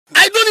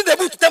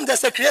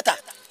there's a creator.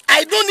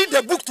 I don't need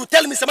the book to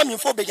tell me some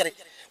info bigger.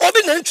 Obi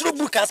na intro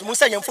book as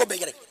Musa info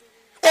bigger.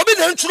 Obi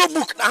na intro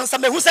book and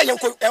some who say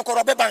Yanko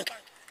bank.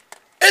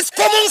 It's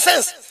common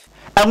sense.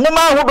 And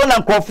woman who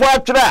don't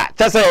Kofi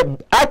just say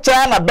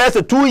Acha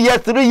best 2 years,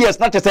 3 years,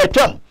 not just a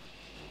term.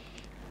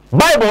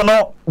 Bible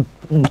no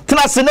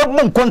Tnasino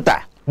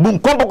Bunkunta,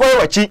 Bunkombo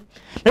Wachi.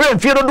 Even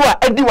if you do a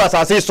Eddie was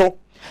as so.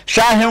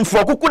 Shah him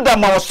for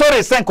Kukudama was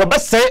sorry, Sanko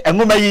best say and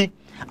Mumayi.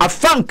 A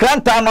fan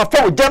cranta and a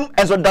four gem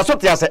and so that's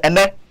what you say and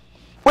then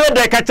where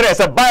they catch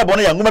a Bible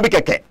and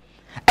Mumabike.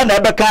 And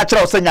I catch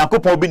us in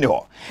Yankopo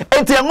Bino.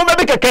 And the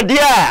Mumabike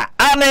dear,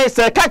 Anne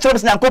say catch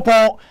us in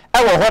Yankopo,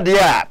 I will hold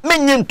dear,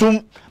 minion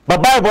tum,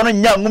 but Bible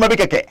and young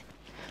Mumabike.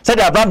 Said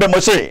Avram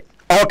Moshe,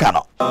 all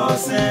cannot.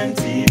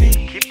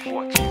 Keep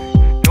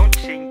watching, don't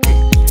change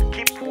it.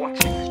 Keep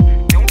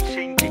watching, don't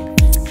change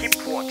it.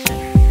 Keep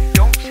watching,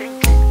 don't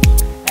change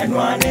it. And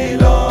one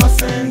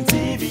Lordson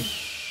TV.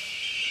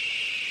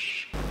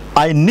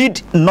 I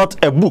need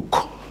not a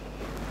book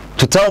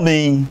to tell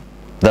me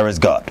there is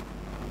God.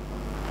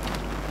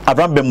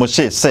 Avram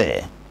Moshe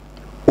say,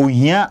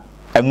 "Ohia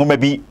engome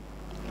bi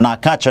na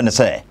ka che ne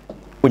say,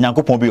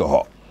 Onyankopon bi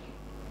ho."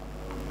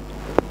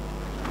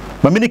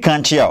 Mamini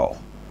kan chia o.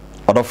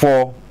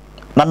 Odofo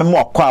na memo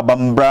akwa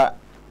abambra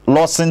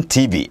Lordson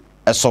TV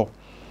eso.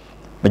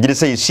 Megide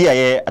say hia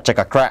ye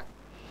achekakra.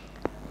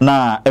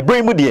 Na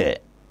ebrem mu de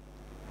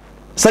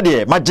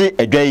sade magye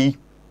adwai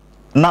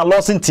na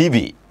Lordson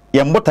TV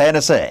ye mbota ye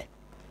ne say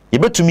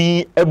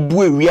yebetumi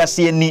abu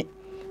ewiase ani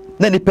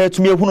na nipa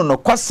atumi ehunu no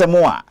kwasem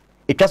a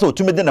etwase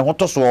otumi de ne ho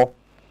toso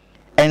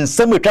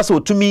ensem etwase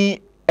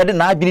otumi de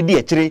na adwene di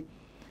akire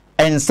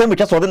ensem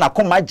etwase ode na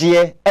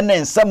komagye ena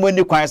ensem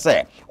ani kwan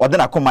se ode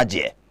na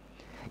komagye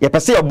ye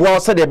pese ye boa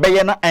se de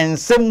beye na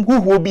ensem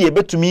huhuo bi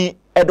yebetumi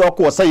ede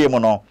okwo se ye mu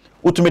no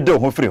utumi de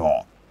ho firi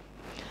ho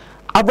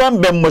Avram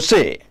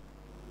Moshe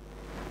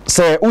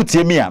se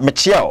utiemi a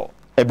mechiao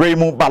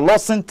ebremu ba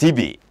Lordson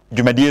TV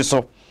dwumadie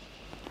so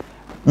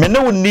me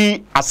no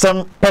ni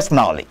asem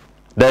personally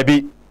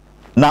dabi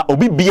na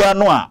obi bia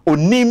no a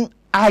onim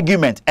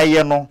argument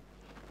eye no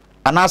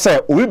ana say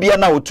obi bia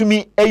na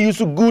otumi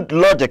use good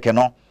logic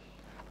no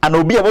ana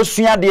obi a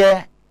wosua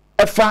de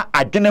efa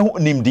adwene ho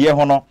nimde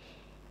ho no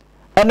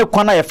ene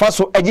kwana ye fa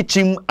so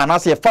agichim ana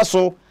say ye fa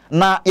so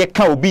na ye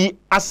ka obi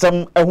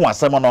asem ho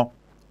asem no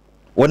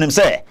wonim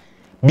say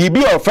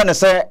bibi o fe ne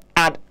say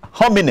ad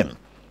hominem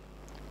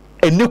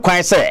eni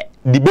kwan say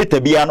debate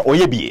bia no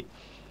oye bie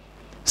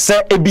se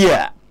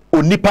ebia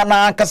onipa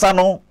na kasa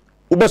no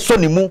ubeso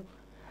ni mu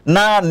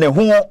na ne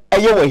ho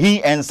eye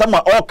wahi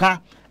ensama oka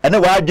ene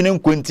wa adwene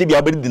nkonti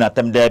bia bedi na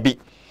tem da bi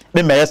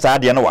me meye sa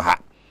ade no wa ha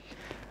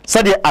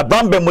se de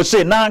Avram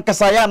Moshe na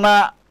kasa ya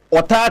na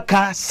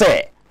otaka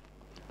se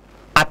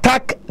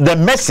attack the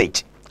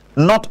message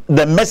not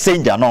the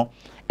messenger no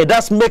it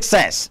does make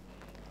sense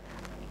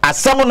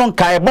asam no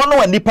kai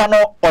bono anipa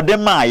no ode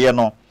maaye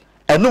no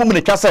eno mu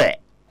ne twa se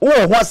wo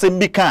ho asem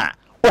bi ka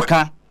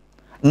oka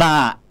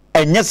na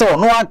enye se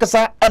ono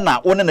akasa na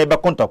woni na be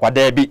kontakwa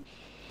da bi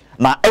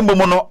na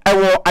embomu no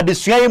ewo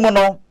adesua yi mu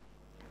no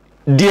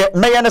de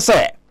meye ne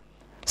se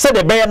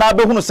de beye na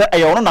abehunu se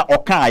eye ono na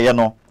oka aye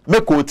no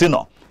mekoti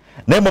no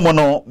na embomu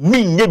no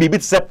minye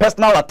bibi se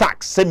personal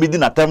attacks se medi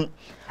na tem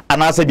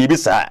ana se bibi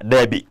sa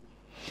da bi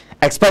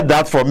expect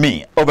that from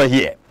me over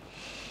here.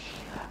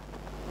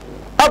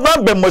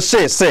 Avram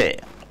Moshe say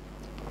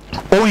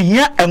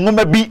ohia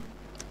engoma bi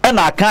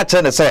na aka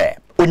che ne se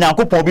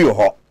Onyankopon bi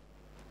ho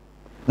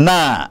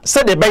na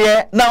se de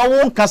beye na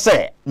wonka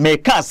se me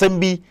ka asem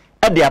bi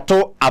e de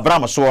ato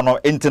Avram so no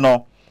enti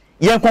no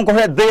yen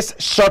konkohwe this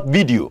short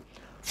video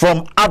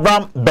from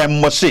Avram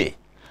Moshe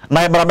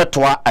na ibra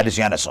metoa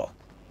adesuane so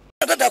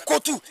that go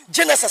to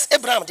Genesis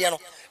Abraham de no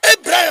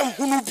Abraham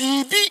hunu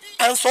bibi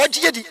anso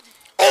gye di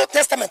Old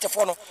Testament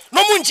for no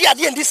munji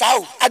ade ndi sa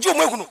o age o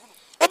mahunu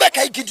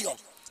obeka Gideon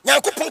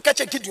Nyankopon ka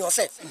che Gideon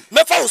say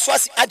mefa wo so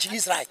age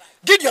Israel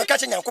Gideon ka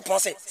che Nyankopon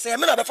say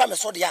me na befa me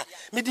so de a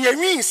me de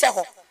anwi se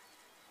ho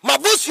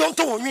mabosu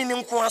onto wonwi ni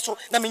nko aso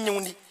na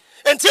menyewuni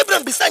enti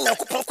Abraham bisa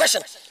Nyankopon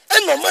question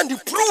and no man the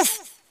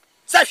proof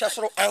say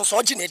hwesoro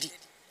anso gye na di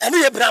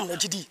eno Abraham no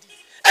gidi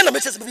ena me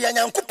chese bi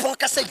Nyankopon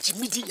ka say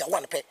gimidi ya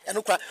wan pe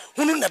eno kwa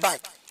hunu na bai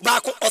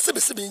ba ko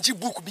osebesebe nji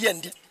book bi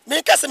andi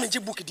me ka say me nji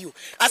book di o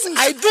as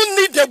I don't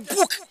need the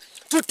book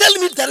to tell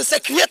me there is a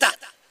creator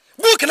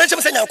book na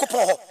chese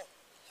Nyankopon ho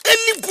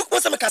any book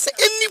was make say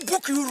any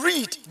book you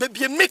read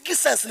be make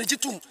sense na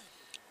jitum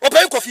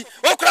open Kofi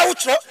okra wo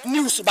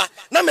news ba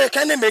na me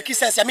can make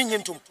sense ya me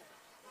nyintum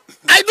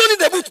I don't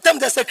need the book to tell me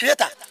there's a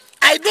creator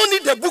I don't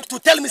need the book to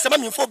tell me some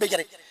info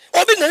begere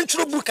obi na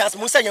intro book as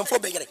mo say info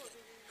begere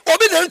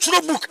obi na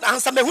intro book na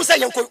answer me who say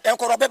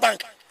enko robe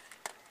bank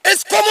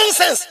it's common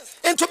sense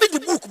and to be the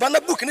book but na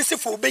book ni say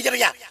for begere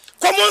ya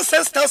common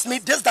sense tells me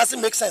this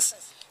doesn't make sense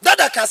that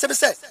I can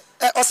say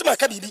osema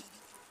ka bibi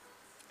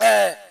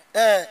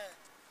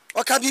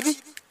Okabibi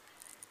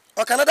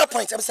Okay, another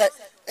point. I say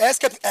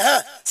escape.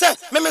 Say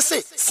me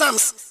say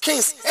Psalms,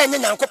 Kings, and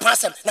nyanko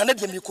pasem na ne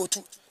dem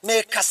ikotu.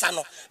 Me kasa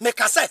no. Me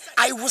kasa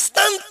I will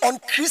stand on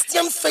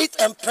Christian faith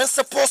and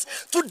principles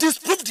to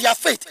disprove their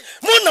faith.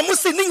 Mo na mo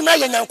say ning na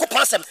nyanko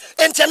pasem.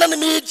 Enti na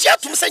me gia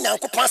tum say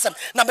nyanko pasem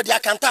na me dia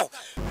kantaw.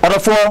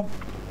 Odofo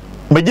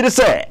me gire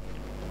say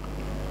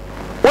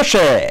wo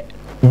share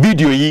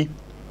video yi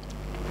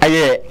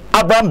aye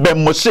Avram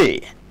ben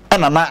Mose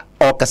anana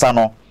okasa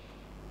no.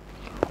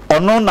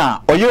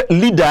 Onona oye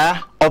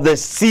leader of the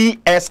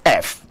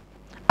CSF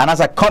and as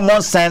a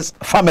common sense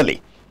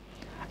family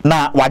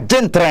na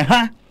wajentre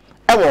ha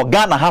ewo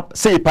Ghana hap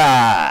sei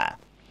pa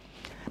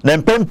na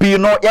mpempi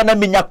no ya na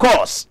minya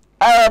course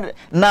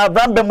na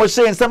Avram ben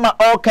Mose nsema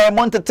okay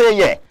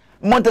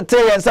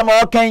monteteye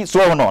nsema okay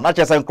so no na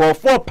chese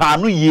nkrofo pa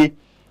no yie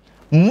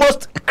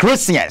most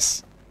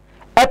Christians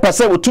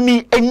epese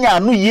wotumi enya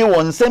no yie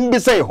won nsem bi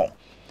sei ho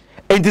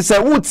enti se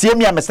wutie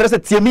mi amesere se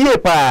tie mi yie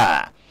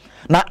pa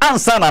na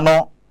ansa na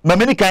no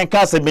mameni kan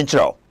ka se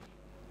binchiro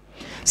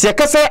se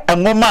kase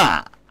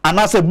enwoma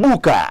anase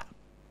book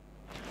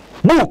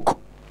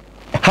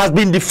has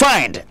been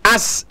defined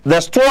as the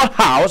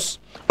storehouse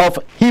of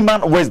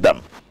human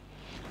wisdom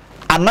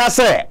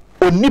anase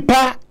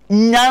onipa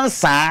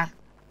nyansa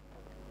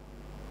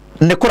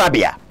ne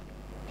korabia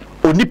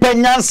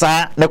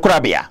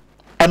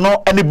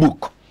eno any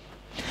book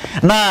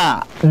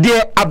na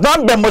de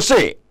Avram ben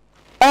Mose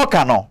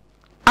oka no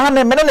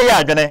ane menene ya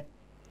adwene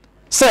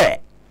se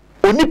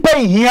onipa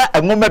hia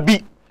enwoma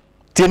bi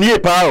tienie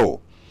pa o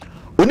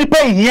onipa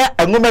hia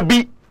enwoma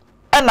bi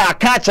na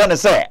aka acha ne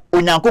se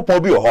onyankopon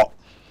bi ho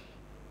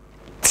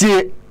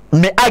tie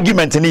me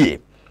argument ni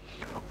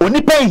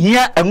onipa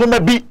hia enwoma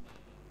bi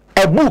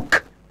a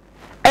book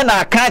na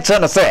aka acha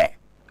ne se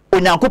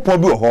onyankopon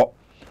bi ho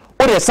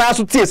o de sa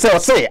so tie se o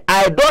say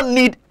I don't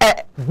need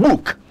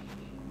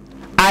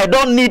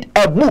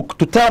a book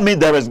to tell me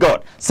there is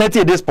God. Set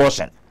this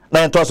portion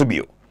na ento so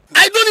bio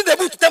I don't need the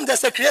book to tell me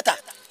there's a creator.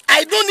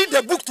 I don't need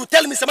the book to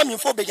tell me some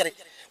info begere.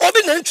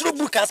 Obi na ntro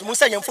book as mo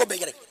say info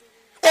begere.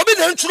 Obi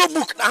na ntro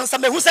book answer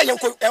me who say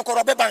enko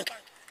robe bank.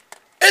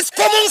 It's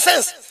common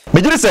sense.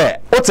 Me just say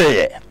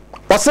oteye.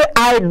 O say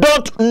I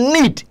don't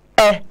need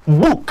a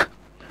book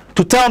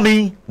to tell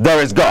me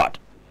there is God.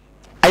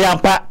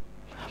 Ayampa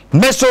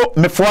meso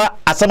mefua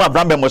asama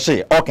Avram ben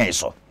Mose okay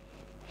so.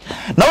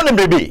 Now when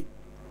baby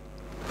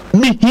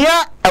me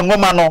here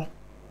engoma no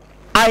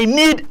I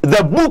need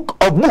the book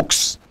of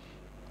books.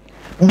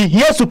 Me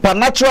here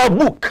supernatural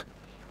book.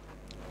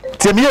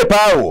 Temie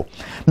pao.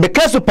 Me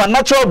ka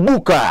supernatural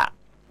book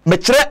me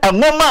kire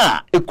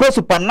engoma ekwa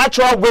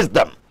supernatural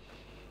wisdom.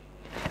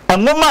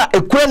 Engoma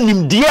ekwa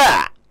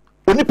nimdia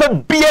onipa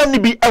bia ni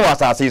bi ewa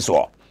asase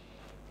so.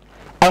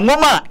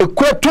 Engoma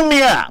ekwa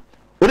tumi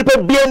onipa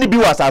bia ni bi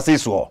wa asase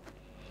so.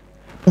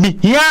 Me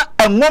here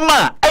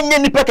engoma anye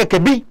nipa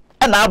kekebi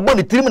na abo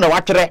ni tirim na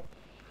watwere.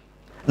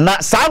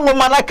 Na saa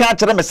ngoma na ka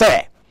kire me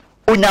se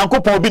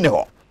onyankopon bi ne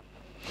ho.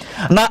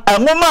 Na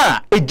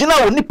engoma ejina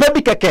onipa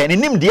bi keke ni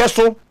nimde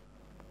so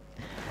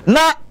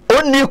na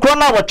oni kro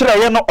na watwere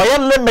ye no oye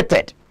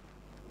limited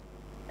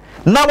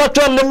na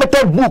watwere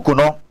limited book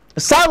no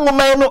saa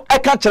ngoma no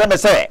eka kire me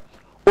se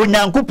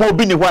onyankopon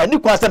bi ne ho ani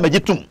kwa se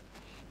magitum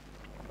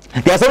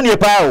ya se ni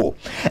pa o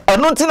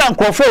eno ntina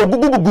nkrofo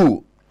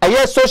ogugugugu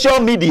aye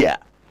social media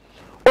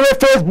o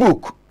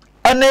Facebook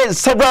and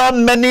several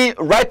many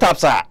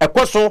write-ups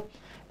ekoso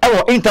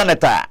ewo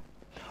internet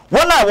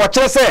wona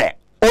watwere se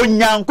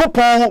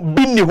onyankopon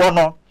bi ni ho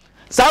no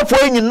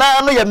saafo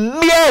nyina no ye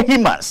mere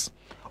humans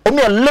o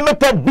mere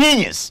limited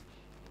beings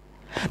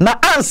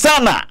na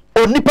ansana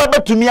onipa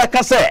betumi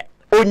aka se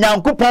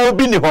onyankopon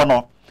bi ni ho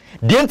no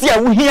de ntia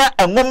wo hia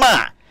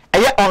enwoma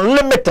eye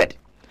unlimited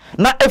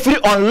na every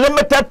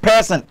unlimited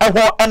person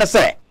eho ene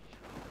se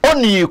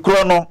oni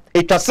kro no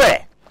etwa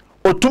se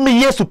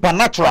otumi ye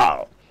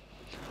supernatural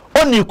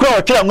oni kro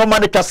otwe enwoma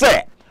ne twa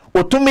se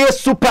otumi ye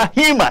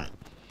superhuman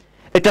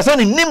etwa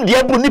ni nim de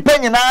abu nipa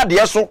nyina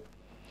de so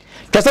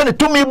twa ni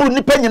tumi bu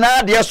nipa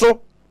nyina de so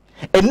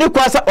eni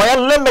kwa sa oya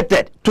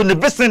limited to the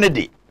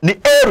vicinity the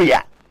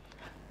area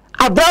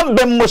Avram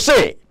ben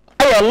Mose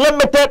are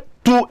limited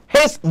to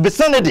his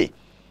vicinity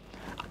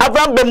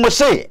Avram ben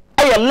Mose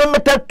are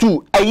limited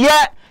to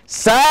aya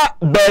sa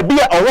baby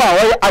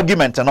owa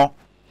argument no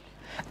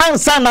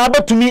ansa na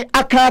abatumi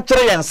aka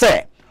kire yen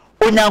se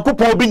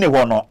onyankopon bi ne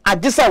ho no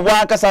agisa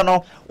wa akasa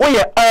no wo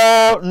ye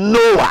all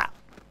knower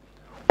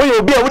oye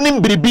obi a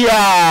wonim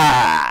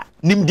biribia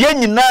nimde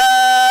nyina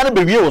na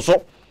bewie wo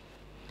so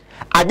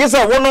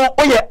agisa wono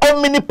oye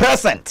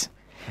omnipresent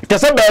it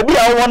say baby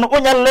a wono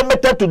onya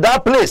limited to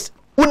that place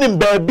wonim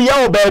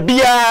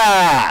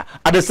baabia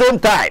at the same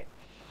time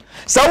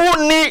so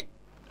woni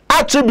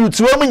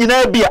attribute wo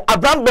nyina bia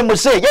Avram ben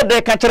Mose ye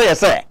de ka kire ye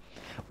se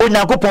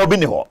onyankopon bi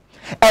ne ho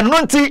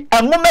eno nti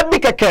enwoma bi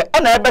keke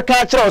na ebe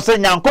ka kire wo se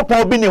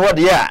nyankopon bi ne ho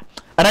de ya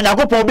ana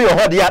nyankopon bi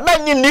ho de ya na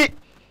nyini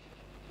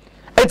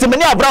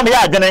etimani Avram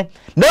ya adwene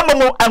na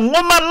momo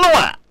enwoma no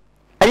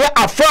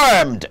a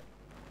affirmed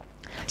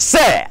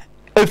say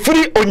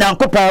efiri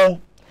onyankopon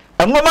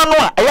nwoma no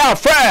a ɛyɛ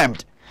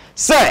affirmed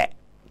say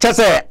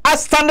kyese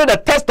as standing the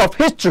test of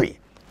history,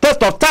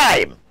 test of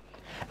time.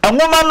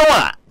 Nwoma no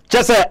a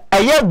kyese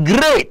ɛyɛ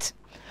great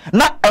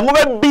na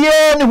nwoma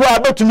bia ni ho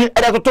abetumi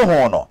ɛdatoto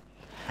ho no.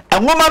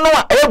 Nwoma no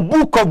a ɛyɛ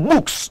book of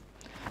books.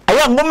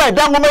 Ɛyɛ nwoma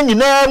ɛda nwoma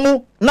nyinaa mu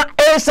na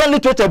ancient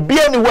literature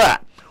bia ni ho a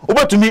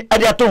obetumi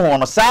ɛdato ho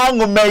no. Saa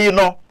nwoma yi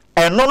no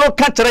ɛno no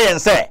ka kyerɛ yɛn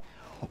sɛ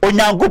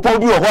onyankopɔn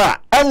bi wɔ hɔ a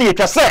ɛne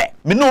yɛtwa sɛ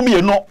me no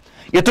mi no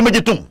yɛtumi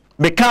gitum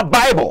meka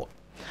Bible.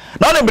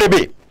 Na ne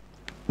brebe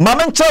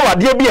Maame nkyerɛ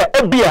wadeɛ bi a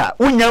ebia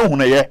wonya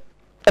hunoyɛ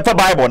ɛfa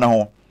Bible na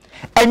ho.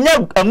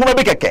 Ɛnyɛ nwoma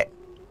bi kɛkɛ.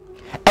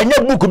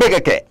 Ɛnyɛ book bi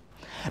kɛkɛ.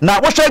 Na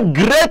wohwɛ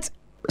great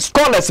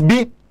scholars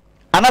bi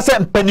anase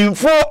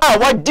mpanimfo a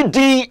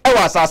wagidi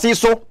ɛwɔ asase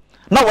so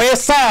na wɔyɛ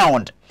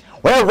sound,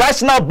 wɔyɛ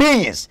rational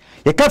beings.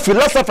 Yɛka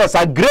philosophers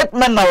are great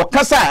men na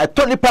wɔkasa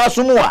ɛtɔ nipa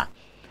so mu a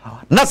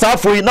na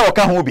saafo yi na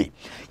wɔka ho bi.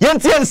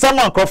 Yɛntie nsɛm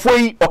a nkrɔfo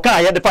yi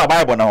ɔka yɛde fa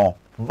Bible na ho.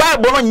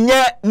 Bible no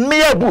nyɛ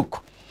mere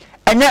book.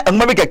 Ɛnyɛ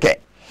nwoma bi kɛkɛ.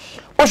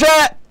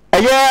 Wohwɛ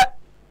ɛyɛ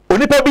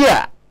onipa bi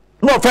a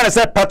no offense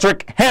say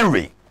Patrick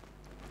Henry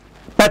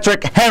na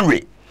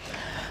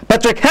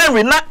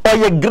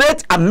a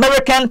great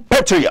American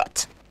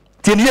patriot.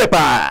 Tinie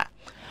pa.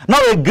 Now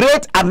a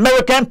great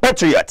American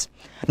patriot.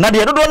 Na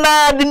de dodo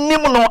na de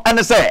nim no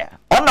ane say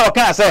on na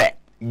kan say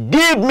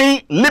give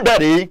me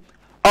liberty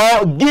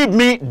or give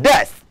me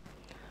death.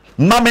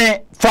 Mame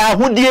fa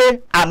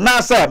hodie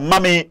anase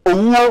mame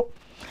owuo.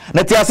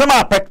 Na ti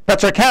asema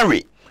Patrick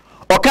Henry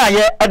okan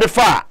ye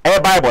edefa e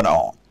Bible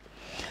no.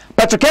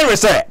 Patrick Henry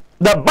say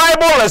the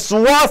Bible is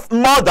worth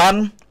more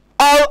than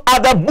all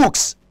other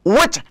books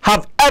which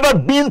have ever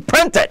been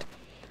printed.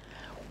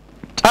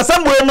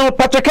 Assembly no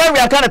Patrick Henry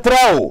can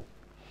throw.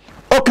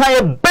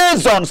 Okay,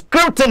 based on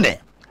scrutiny,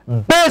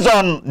 based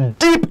on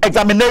deep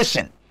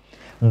examination,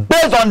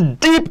 based on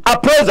deep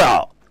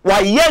appraisal.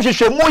 Why yes, you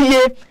should move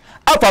here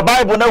after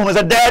Bible no who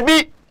said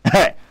Debbie.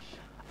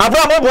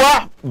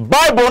 Avram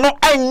Bible no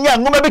anya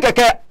ngoma bi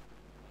keke.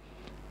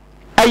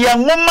 Aya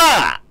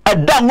ngoma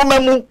ada ngoma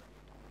mu.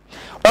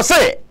 O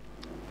say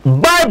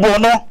Bible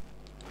no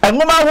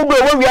ngoma hu do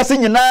we wiase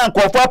nyina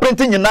nkofo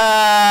printing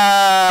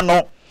nyina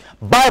no.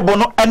 Bible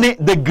no any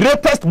the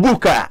greatest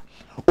book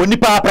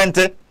onipa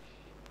printed.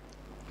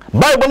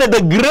 Bible is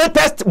the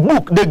greatest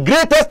book, the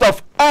greatest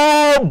of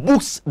all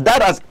books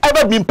that has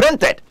ever been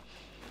printed.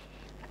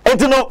 And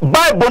you know,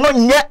 Bible no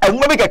nye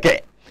ngoma bi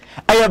keke.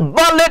 I am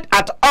valid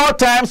at all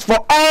times for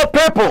all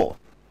people.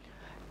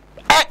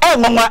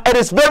 It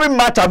is very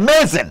much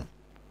amazing.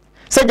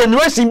 Say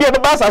generation be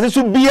able to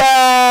say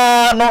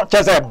bia no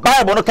say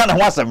Bible no kind of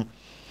wasem.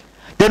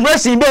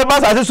 Generation be able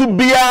to say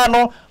bia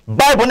no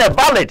Bible no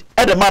valid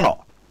at the manner.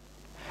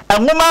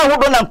 And woman who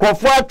don't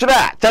nkofo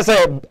atwere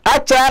say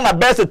atwere na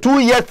best 2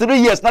 years 3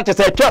 years not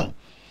say twam.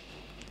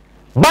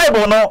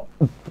 Bible no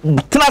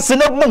tena se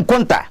ne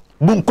bunkonta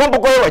bunkombo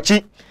go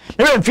wachi.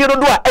 Ne mfie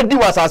do a adi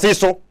wasase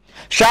so.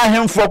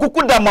 Shahemfo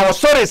kukuda ma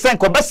osore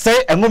senko bese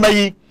enwoma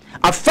yi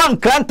afan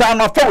kranta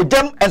no fa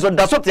ogem enso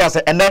daso te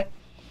ase ene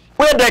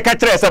we de ka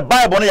kire se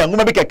Bible no ya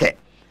nwoma bi keke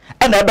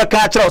ena ebe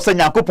ka kire se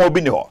Nyankopon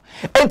bi ni ho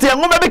enti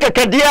nwoma bi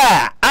keke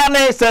dia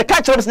ane se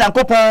ka kire se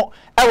Nyankopon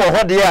ewo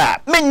ho dia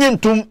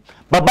menyintum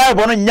ba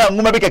Bible no nya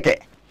nwoma bi keke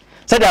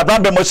se de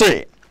Avram be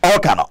Mose o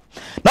ka no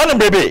na no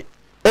bebe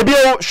ebi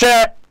o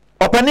hwe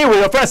opani we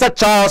your friend say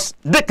Charles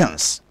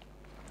Dickens,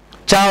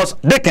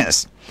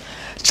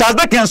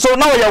 so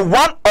now you're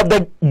one of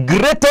the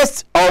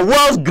greatest or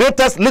world's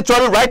greatest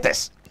literary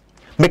writers.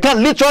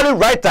 Mekan literary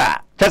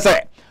writer.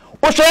 Say,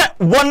 Oshe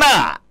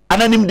wana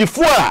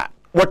anonymdifua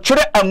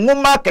wachere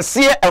ngoma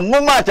kesiye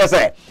ngoma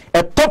say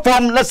a top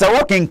form let's say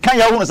walking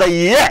kanya who say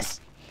yes.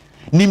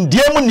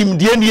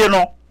 Nimdie nie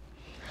no.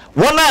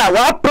 Wana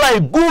wa apply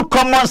good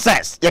common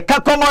sense. You can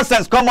common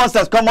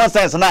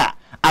sense na.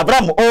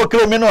 Avram o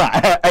kremino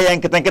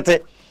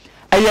ayenkete.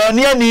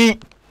 Ayani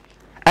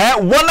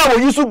one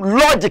we use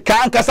logic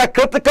ankasa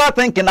critical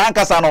thinking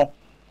ankasa no.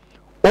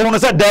 Oh,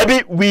 say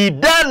Debbie, we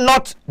dare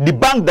not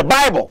debunk the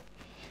Bible.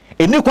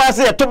 Any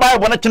kwase to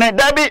Bible na chene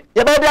Debbie,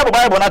 ya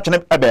Bible na chene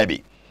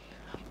baby.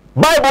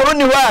 Bible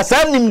ni wa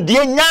say nim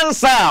die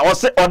nyansa or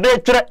say or dey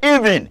tire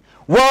even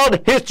world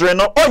history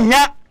no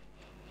onya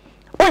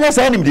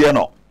say nim die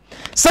no.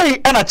 Say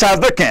na Charles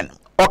Dickens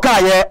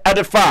okaye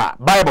edify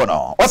Bible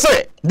no. Or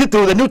say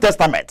through the New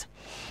Testament.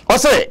 Or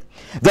say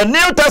the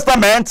New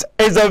Testament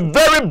is the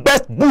very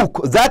best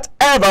book that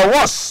ever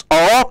was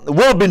or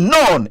will be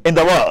known in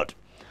the world.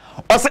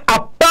 Or say a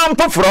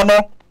pampo from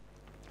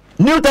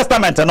New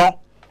Testament no.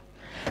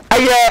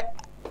 A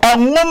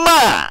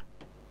ngoma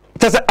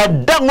just a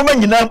damn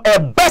woman you know a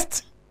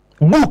best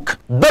book,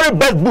 very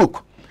best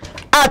book.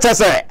 I just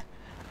say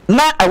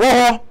na a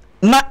wo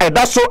na a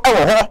daso a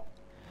wo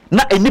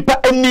na a nipa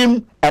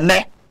enim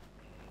ene.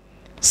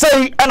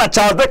 Say ana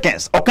Charles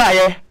Dickens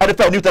okaye at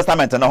the New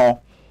Testament no.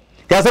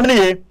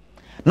 Yasemini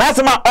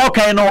nasema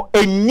okay no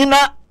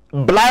enyina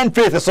blind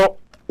faith so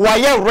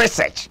why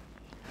research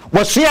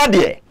was here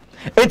there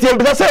it will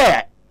be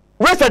say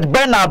research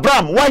ben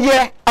Avram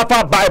why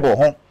afa Bible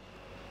ho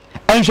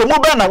enhwemu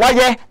ba na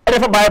waye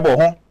efa Bible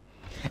ho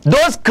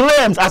those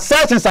claims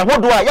assertions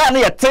ahodoa ya na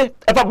yete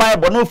efa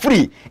Bible no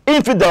free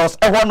infidels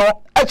eho no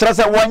e kire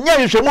se wonye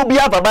enhwemu bi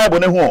afa Bible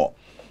ne ho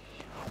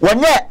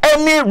wonye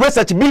any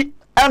research bi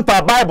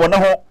empa Bible ne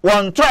ho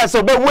won try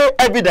so be way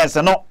evidence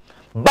no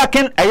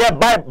backing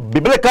a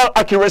biblical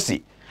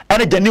accuracy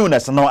and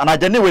genuineness no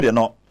and genuine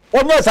no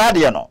wonye sa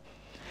de no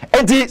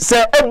enti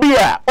se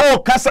ebia o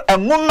kasa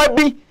enwoma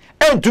bi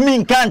entumi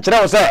nka nkire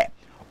wo se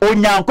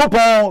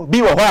onyankopon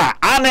bi wo ho a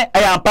ane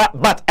ayampa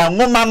but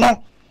enwoma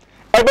no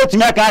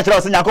ebetumi aka nkire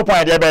wo se nyankopon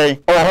ade be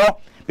ho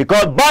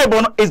because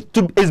Bible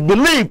is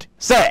believed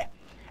say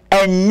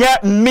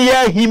enye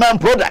mere human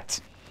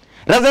product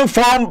doesn't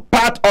form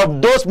part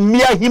of those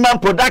mere human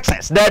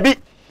productions there be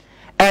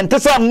and to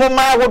some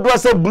ngoma would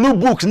say blue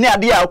books near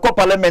the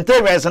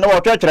parliamentarians and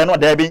our church no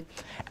there be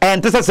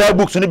and to say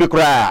books ni be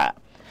kra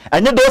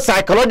and those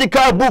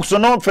psychological books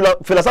no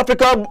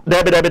philosophical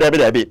there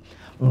be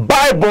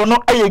Bible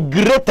no a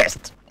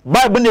greatest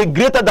Bible is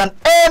greater than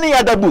any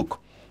other book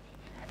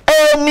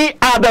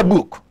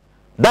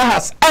that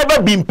has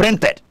ever been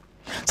printed.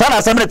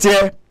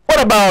 What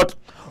about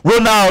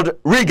Ronald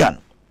Reagan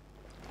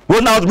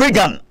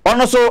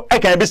also I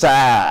can be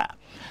say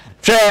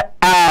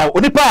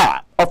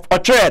unipa of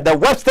the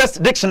Webster's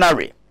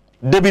dictionary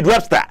David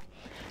Webster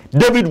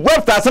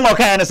some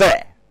kind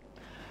say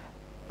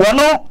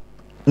wono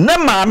na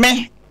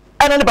maame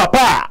ene ne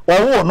papa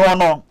wo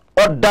no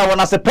oda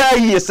wona se pa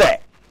yi se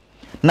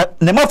na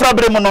ne mofra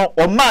bere mu no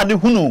o ma ne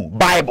hunu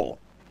Bible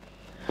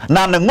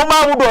na ne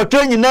ngoma wo do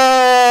twa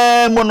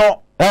nyina mu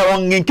no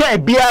ongenka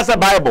bia se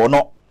Bible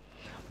no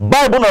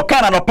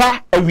kana no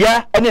pa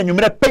awia ene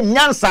anwumere pa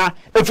nyansa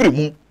efiri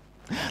mu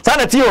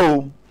sanati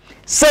o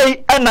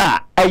say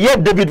ana aye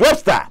David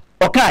Webster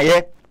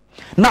okaye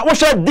na wo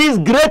share these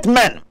great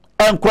men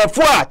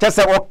enkrofo a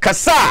chese wo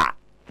kasa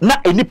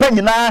na enipa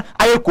nyina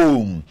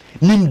ayekom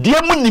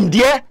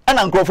nimdie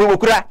ana enkrofo wo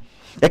kura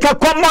e ka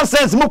common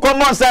sense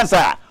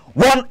a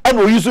one and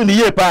owusu ni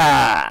ye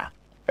pa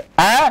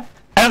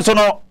enso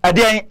no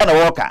adien ana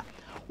woka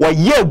wa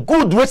ye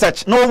good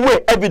research no way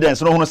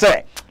evidence no hunu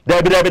say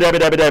Debi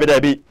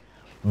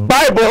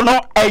Bible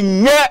no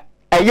enye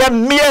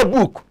mere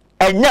book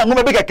enye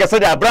ngoma bi kekese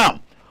de Avram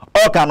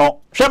oka no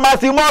hwe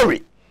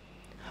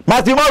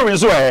Matthew Murray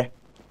so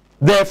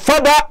the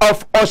father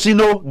of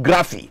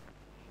oceanography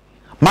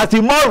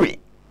Matthew Murray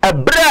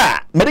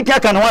ebra medical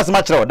kan ho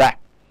asema kire oda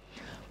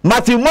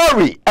Matthew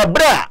Murray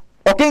ebra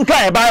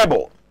okinkan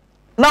Bible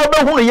na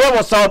obehu ye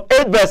wo Psalm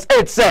 8 verse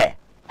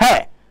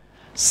 8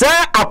 say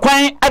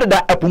akwan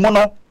adada apumu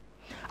no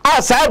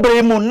as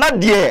Abraham na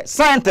de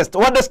scientist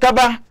what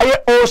discover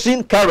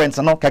ocean currents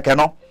no keke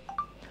no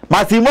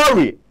Matthew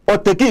Murray o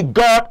take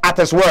God at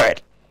his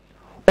word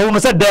o no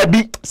say there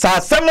be sa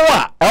semo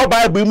a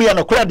Bible mu ya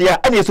no kura dia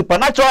and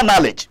supernatural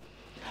knowledge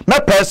me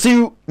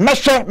pursue me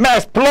share me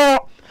explore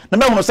na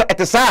me no say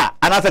etesa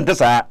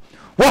anasentesa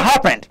what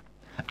happened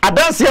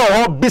adanse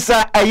o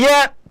bisa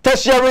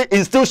tertiary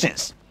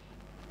institutions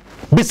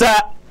bisa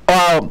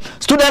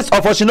students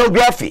of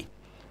oceanography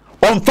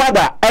on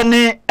father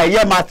any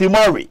Matthew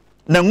Murray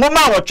na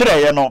ngoma wo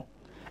twere ye no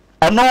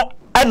eno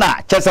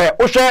ana chese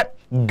wo hwe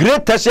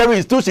great tertiary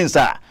institutions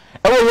a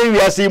ewo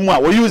wiase mu a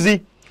wo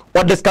use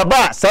wo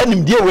discover sa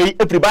nimdie we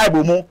every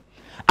Bible mu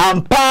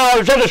ampa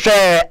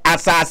hwe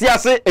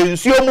asase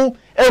ensuo mu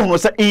ehunu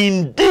se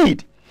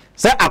indeed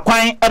se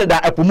akwan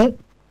ededa apumu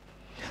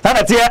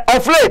na tie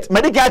of late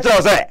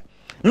medical say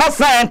na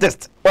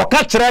scientist o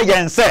ka kire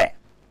yen se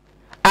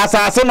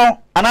asase no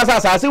anasa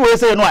asase we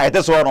say no a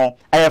eteso no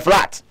e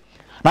flat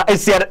na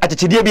esia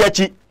achechidie bi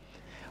achi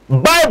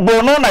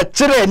Bible no na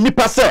kire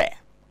nipa se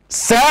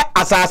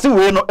asase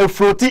we no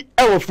efroti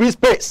e free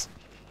space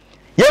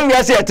ye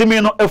wiase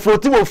etimi no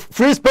efroti wo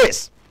free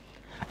space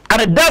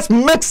and it does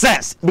make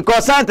sense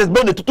because scientists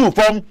been the two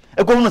form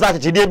ekohunu sa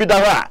achechidie bi da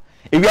ho a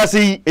e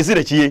wiase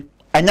esirechie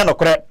anya no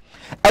kore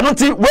eno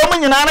nti wo mu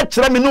nyina na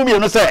kire me no mi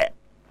no se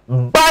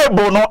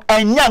Bible no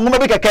anya ngoma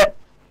bi keke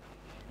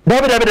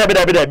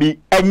Dabi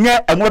enye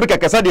ngoma bi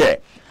keke se de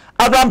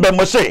Avram ben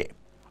Moshe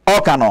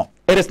okano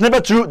it is never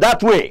true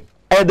that way.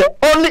 The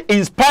only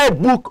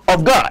inspired book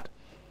of God.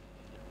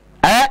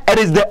 It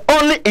is the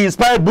only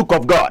inspired book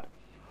of God.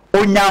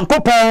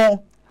 Onyankopon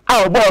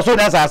a obo so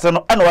na asase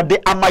no ana ode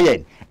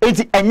amayen.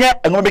 Enti enye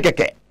enwo be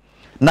keke.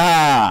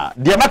 Na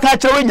de maka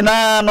kire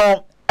nyina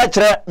no e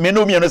kire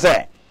menu mi no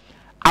se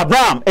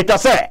Avram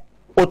etase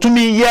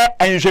otumi ye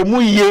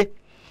enhwemu ye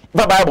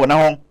fa Bible na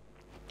ho.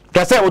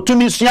 Kase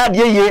otumi sua de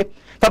ye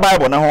fa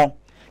Bible na ho.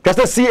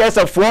 Kase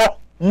CSF4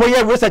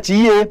 moye research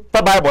ye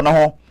fa Bible na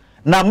ho.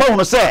 Na mo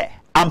no say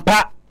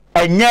ampa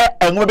enye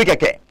enwo bi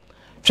keke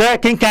hwe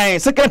kinkan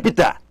 2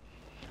 Peter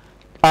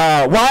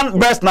 1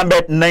 verse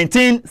number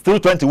 19 through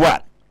 21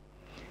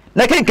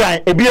 na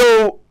kinkan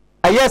ebio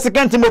aye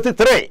 2 Timothy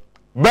 3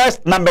 verse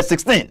number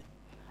 16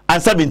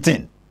 and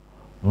 17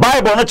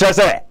 Bible no chere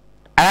say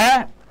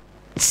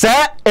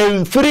say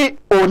enfiri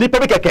onipa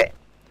bi keke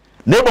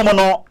na ebomo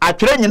no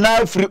atwere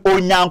nyina firi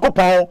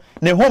onyankopon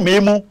ne home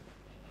mu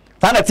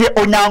tanati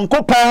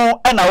onyankopon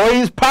na o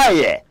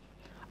inspire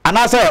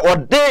anase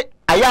ode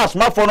aya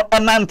asmafo no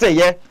enante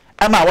ye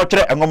ema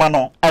wotwere engoma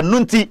no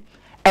enunti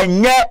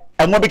enye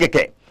enwo bi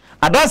keke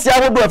adanse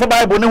ahodo efa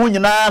bible ne hu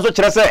nyina so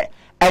kire se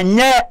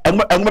enye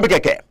enwo bi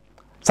keke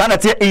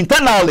sanati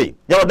internally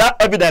you that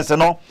evidence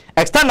no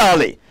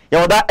externally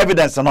you that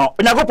evidence no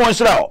onyakopon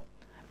shira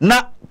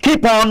na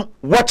keep on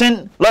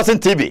watching Lordson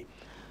TV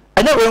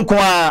enye we nko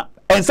a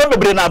ensem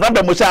bebre na Avram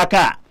be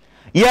aka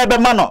ye be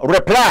ma no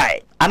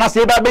reply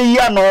anase ba be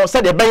yi no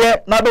se de be ye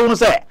na be hunu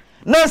se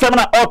na nsem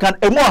na all can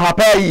emu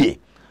hapa yi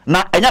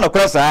na enya no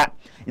kwesa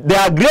they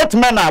are great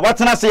men na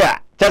watena se a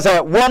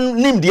chese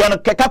one nim de no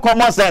keka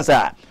common sense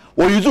a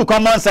o use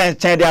common sense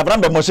chen de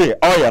Avram be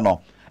oye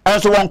no and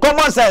so one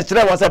common sense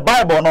today was a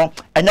Bible no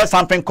and just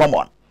something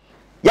common.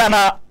 Ya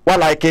na wa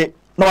like it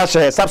no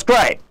share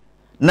subscribe.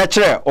 Na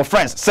share or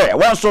friends say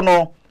one so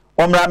no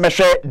omra me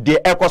share de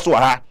ekoso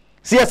ha.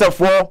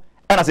 CSF4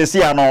 and as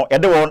see no e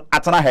de won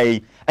atena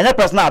hai. Anya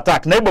personal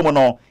attack na ebo mo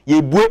no ye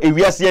bue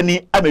ewiase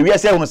ani ama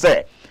ewiase hunu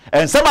say.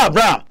 And some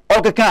Avram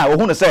okeka wo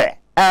hunu say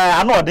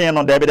ano odin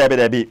no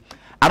debi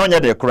ano nya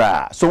de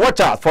kra. So watch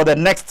out for the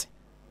next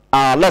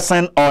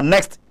lesson or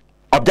next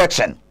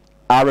objection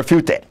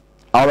refuted.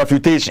 Our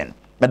refutation.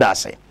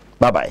 Manasseh.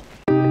 Bye-bye.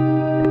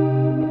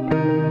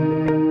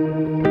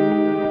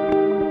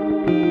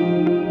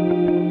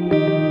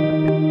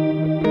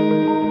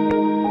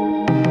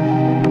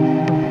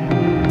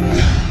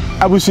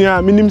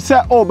 Abusia minim se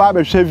o ba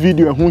be hwe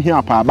video hu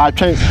hia pa ba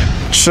twen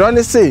shiro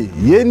ne se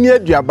ye ni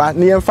aduaba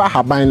ne yemfa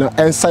haban no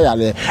ensa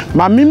yale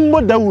ma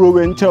mimmo da wuro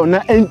we nche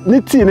na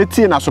ne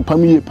tie na so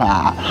pam ye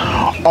pa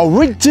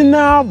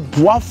original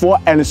boafo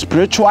and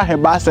spiritual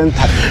herbal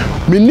center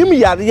minim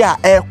yare a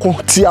eko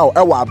tia o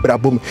ewa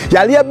abrabom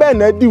yare be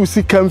na adi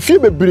usi kamfie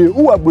bebre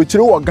u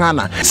abrochire wo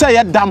Ghana se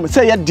ye dam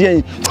se ye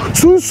den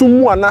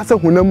sunsumu ana se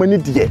hunamani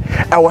die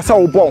ewo se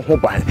wo bo ho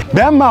ban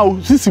be ma o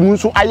sisimu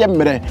so aye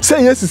mere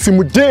se ye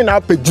sisimu den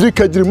na pejiri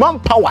kajiri man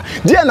power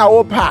die na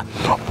wo pa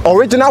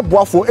original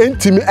boafo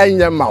entimi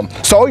enyema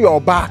so yo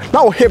ba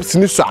na wo hips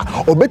ni so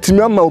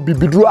obetimi ama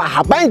obibiduru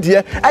ahaban die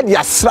e de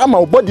asra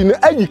ma body no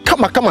ayi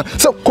kama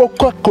se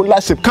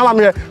Coca-Cola shape kama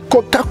me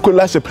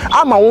Coca-Cola shape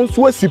ama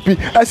wonso asipi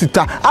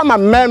asita ama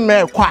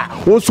meme kwa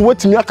wonso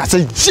wetimi akase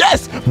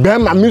yes be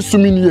ma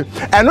misumi nie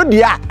eno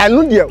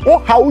de wo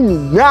hawo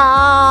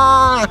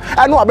nyina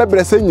eno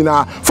abebre se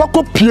nyina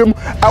fako piem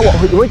awo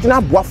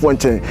original boafo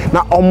nchen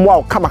na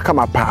omwa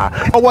kama pa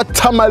owo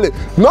tamale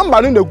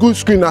number in the good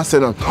screen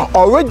asena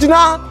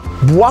original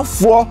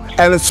boafo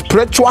and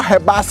spiritual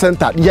herbal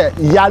center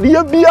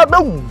yare bia be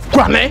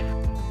gwane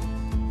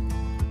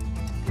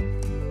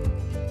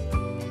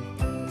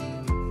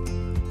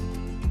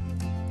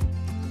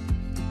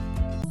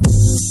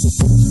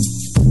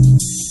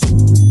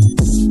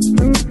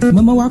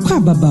Mama Wakwa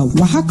Baba,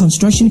 Waha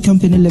Construction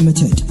Company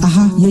Limited.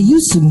 You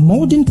use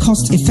modern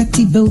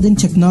cost-effective building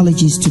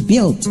technologies to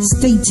build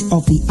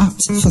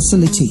state-of-the-art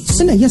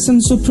facilities. And yes,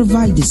 and so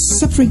provide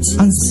separate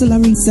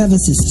ancillary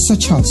services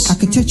such as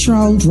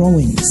architectural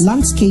drawings,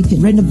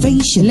 landscaping,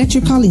 renovation,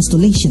 electrical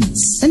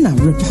installations, and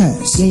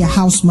repairs.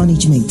 House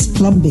management,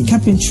 plumbing,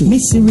 carpentry,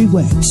 masonry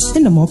works,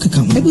 and the more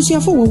come. Ebusia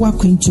for Wawa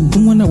Quintum,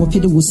 one hour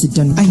pedo was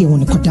done. I hear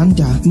on a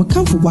Kodanda,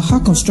 Makamfu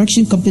Waha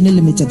Construction Company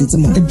Limited. It's a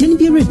month. The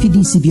Denbiara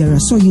PDC Biara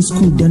saw you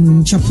school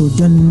done, chapel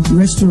done,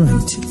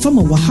 restaurant. From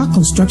a Waha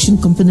Construction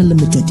Company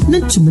Limited.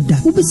 Nantumada,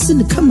 who be seen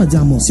the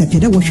Kamadamo,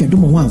 Sapeda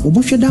Washaduma,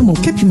 Oboshadamo,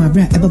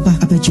 Capimabra, Ababa,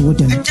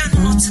 Abachiwodan.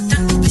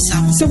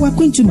 So we're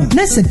going to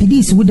Nasa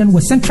PDC wooden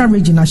was Central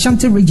Region,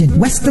 Ashanti Region,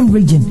 Western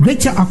Region,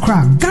 Greater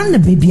Accra, Ghana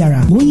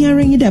Babyara. When you're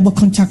in the able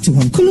contact to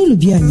one. Kululu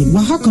Biani,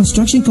 Waha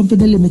Construction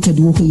Company Limited,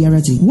 Woko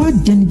Yarati.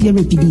 What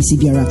Denbiara PDC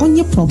Biara on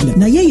your problem?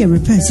 Now, yeah,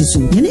 repairs is so.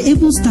 You're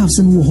able staffs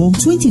in Woho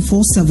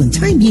 24/7.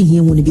 Time being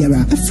here when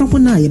Biara. From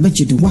when I bet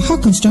you do. Waha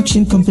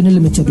Construction Company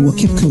Limited,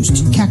 Cape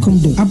Coast,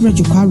 Kakumdo,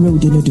 Abrajukwa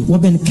Road,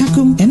 Waben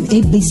Kakum,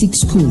 MA Basic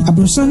School,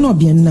 Abrosano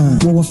Biana,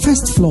 our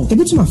first floor. A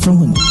bit my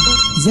from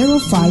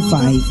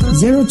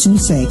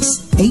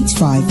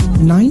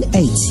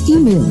 055-026-8598.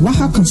 Email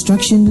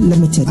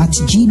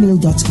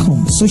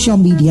wahaconstructionlimited@gmail.com. Social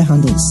media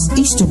handles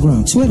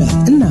Instagram, Twitter,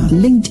 and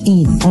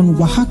LinkedIn on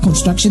Waha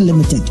Construction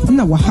Limited,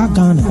 and Waha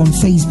Ghana on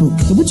Facebook.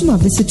 A bit my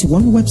visit to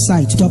one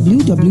website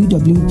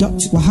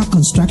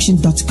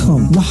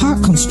www.wahaconstruction.com. Waha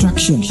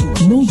Construction.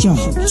 No job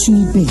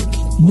too big,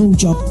 no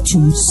job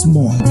too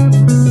small.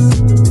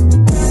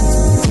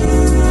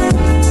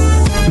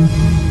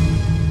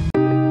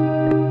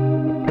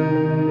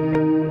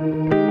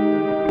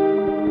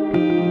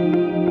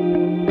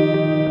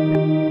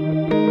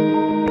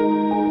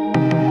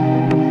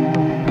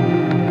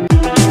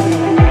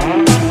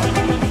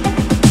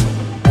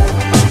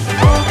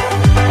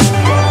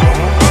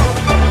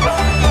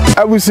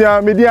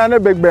 Abusia media na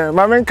big ben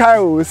Maame kai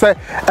o say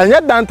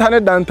enye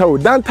danta o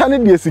danta ne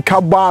de sika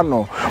ba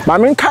no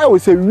Maame kai o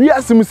say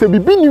wiase mu say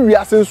bibi ni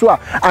wiase nso a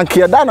anka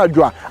ye da na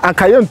dwo a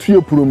anka ye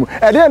ntuye puro mu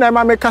e de na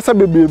Maame kasa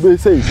bebebe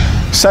say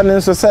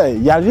Shannon so say,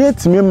 Yari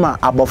etimi ma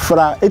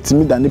abofra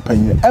etimi dane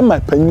panyin. Ema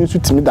panyin so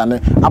timi dane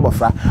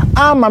abofra.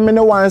 Ama me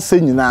ne wan se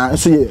nyina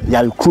so ye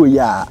yari kro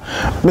ya.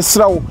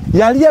 Mesrawo,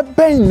 yari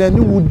ben na ni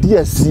wudi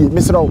asie.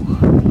 Mesrawo.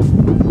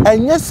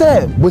 Enye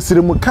se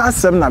bosirimu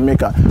kasem na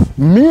meka.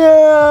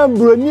 Mia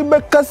broni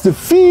beka se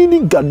fini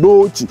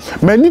gadochi.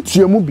 Mani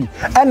tuemu bi.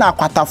 Ena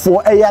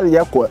akwatafo eyare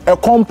yeko.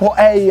 Ekompo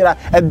eyira.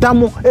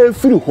 Edamo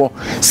efiri ho.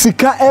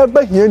 Sika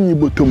ebe hia ni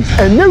botom.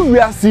 Enye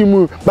wiase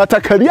mu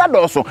batakaria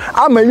doso.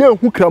 Ama ye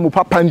hu kramu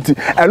papa nti.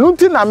 Enu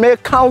nti na me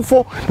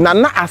kanfo na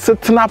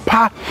asetena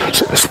pa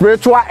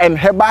spiritual and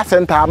herbal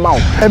center ama.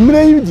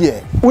 Emre yi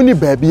die. Uni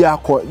baby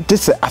akọ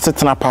dise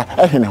asetena pa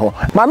ehene ho.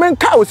 Ma men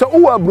ka wo se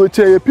wo abroche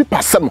ye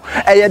pipasem.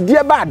 Eye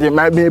die ba de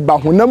ma me ba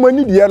honam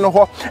ani die no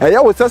ho. Eye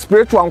wo se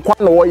spiritual nkwa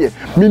no wo ye.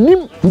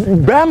 Minim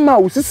bema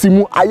wo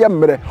sisimu aye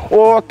mre.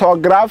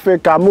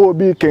 Orthographic ama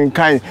obi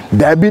kenkan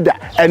Davida.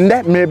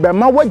 Ende me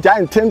bema wo ja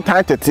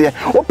ntentan tete.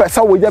 Wo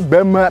pesa wo ye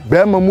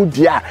bema mu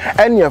dia.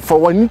 Ene fa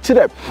wani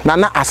kire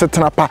na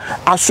asetena pa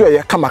aso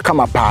ye kama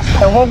pa.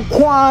 Ehon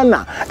kwa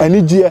na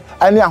anigye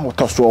ane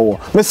ahotoso wo.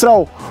 Mesra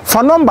wo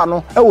fa number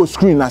no e wo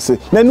screen na se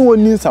na ni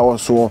woni nsa wo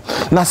so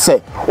na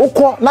se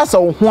ukọ na se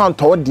wo ho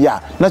anto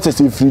dia na se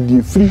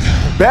free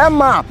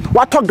bema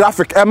wato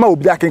graphic ema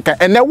obi akenkan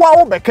ene wa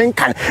wo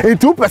bekenkan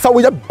enti wo pesa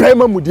wo ye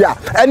bema mu dia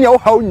ene wo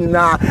hawo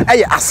nyina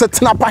eye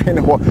asetena pa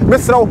hene ho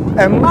mesra wo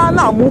ema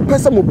na mu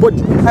pesa mu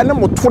body ene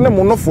mo to ne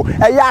mo nofo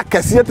eye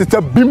akese tete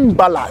beam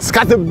balance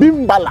ka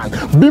beam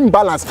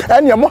balance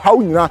ene mo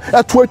hawo nyina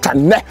eto atwa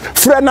ne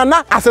frɛ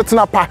na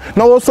asetena pa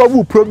na wo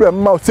solve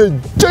problem ma say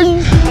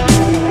jing.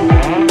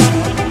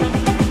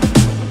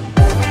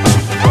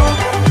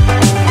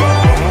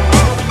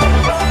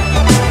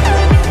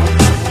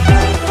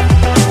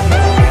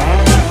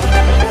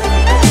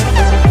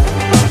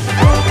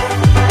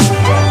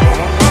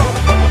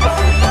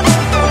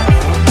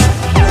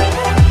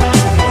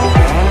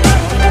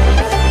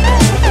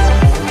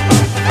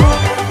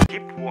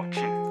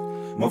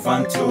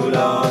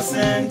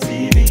 Lordson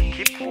TV.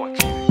 Keep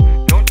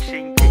watching, don't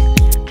change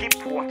it.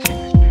 Keep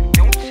watching,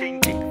 don't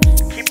change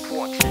it. Keep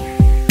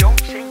watching,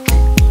 don't change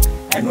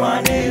it. And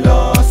one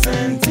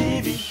Lordson TV.